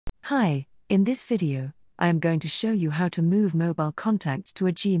Hi, in this video, I am going to show you how to move mobile contacts to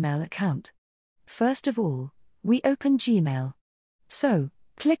a Gmail account. First of all, we open Gmail. So,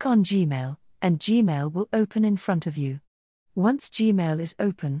 click on Gmail, and Gmail will open in front of you. Once Gmail is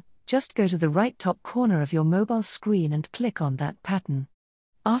open, just go to the right top corner of your mobile screen and click on that pattern.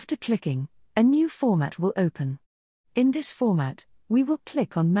 After clicking, a new format will open. In this format, we will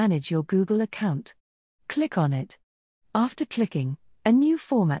click on Manage Your Google Account. Click on it. After clicking, a new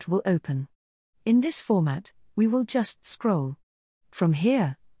format will open. In this format, we will just scroll. From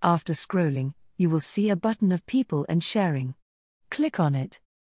here, after scrolling, you will see a button of People and Sharing. Click on it.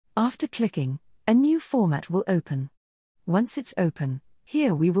 After clicking, a new format will open. Once it's open,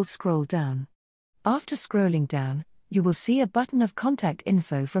 here we will scroll down. After scrolling down, you will see a button of Contact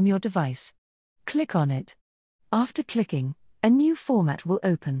Info from your device. Click on it. After clicking, a new format will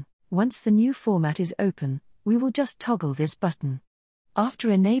open. Once the new format is open, we will just toggle this button.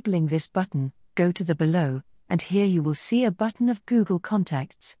 After enabling this button, go to the below, and here you will see a button of Google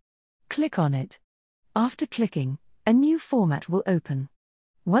Contacts. Click on it. After clicking, a new format will open.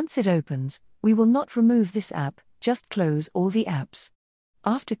 Once it opens, we will not remove this app, just close all the apps.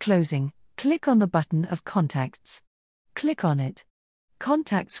 After closing, click on the button of Contacts. Click on it.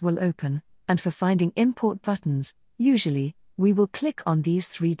 Contacts will open, and for finding import buttons, usually, we will click on these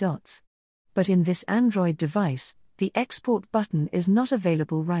three dots. But in this Android device, the export button is not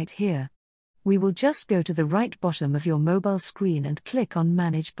available right here. We will just go to the right bottom of your mobile screen and click on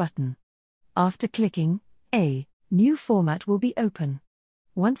Manage button. After clicking, a new format will be open.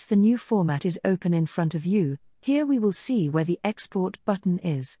 Once the new format is open in front of you, here we will see where the export button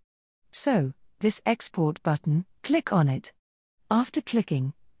is. So, this export button, click on it. After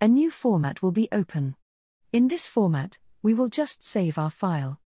clicking, a new format will be open. In this format, we will just save our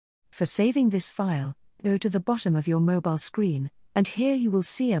file. For saving this file, go to the bottom of your mobile screen, and here you will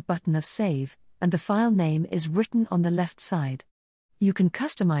see a button of Save, and the file name is written on the left side. You can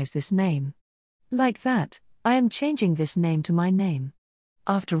customize this name. Like that, I am changing this name to my name.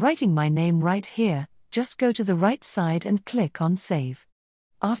 After writing my name right here, just go to the right side and click on Save.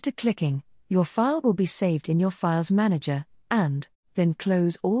 After clicking, your file will be saved in your Files Manager, and then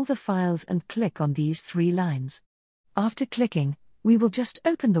close all the files and click on these three lines. After clicking, we will just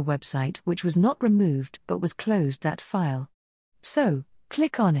open the website which was not removed but was closed that file. So,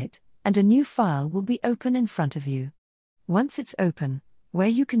 click on it, and a new file will be open in front of you. Once it's open, where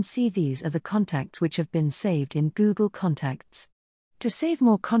you can see these are the contacts which have been saved in Google Contacts. To save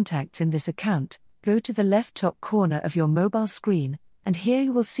more contacts in this account, go to the left top corner of your mobile screen, and here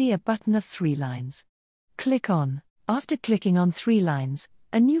you will see a button of three lines. Click on. After clicking on three lines,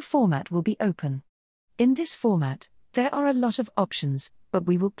 a new format will be open. In this format, there are a lot of options, but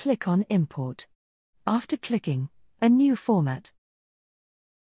we will click on Import. After clicking, a new format.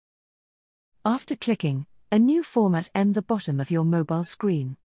 After clicking, a new format at the bottom of your mobile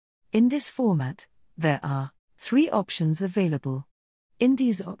screen. In this format, there are three options available. In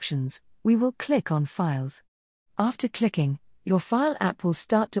these options, we will click on Files. After clicking, your File app will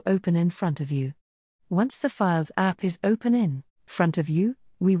start to open in front of you. Once the Files app is open in front of you,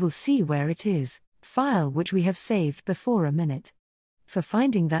 we will see where it is. File which we have saved before a minute. For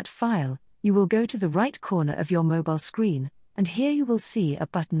finding that file, you will go to the right corner of your mobile screen, and here you will see a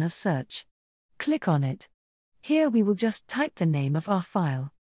button of Search. Click on it. Here we will just type the name of our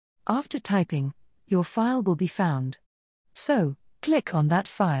file. After typing, your file will be found. So, click on that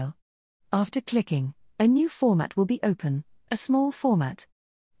file. After clicking, a new format will be open, a small format.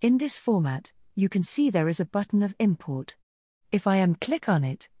 In this format, you can see there is a button of Import. If I click on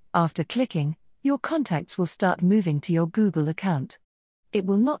it, after clicking, your contacts will start moving to your Google account. It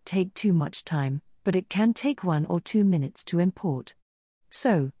will not take too much time, but it can take 1 or 2 minutes to import.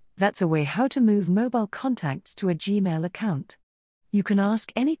 So, that's a way how to move mobile contacts to a Gmail account. You can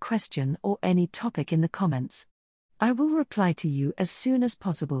ask any question or any topic in the comments. I will reply to you as soon as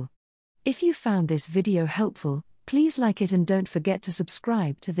possible. If you found this video helpful, please like it and don't forget to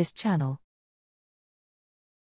subscribe to this channel.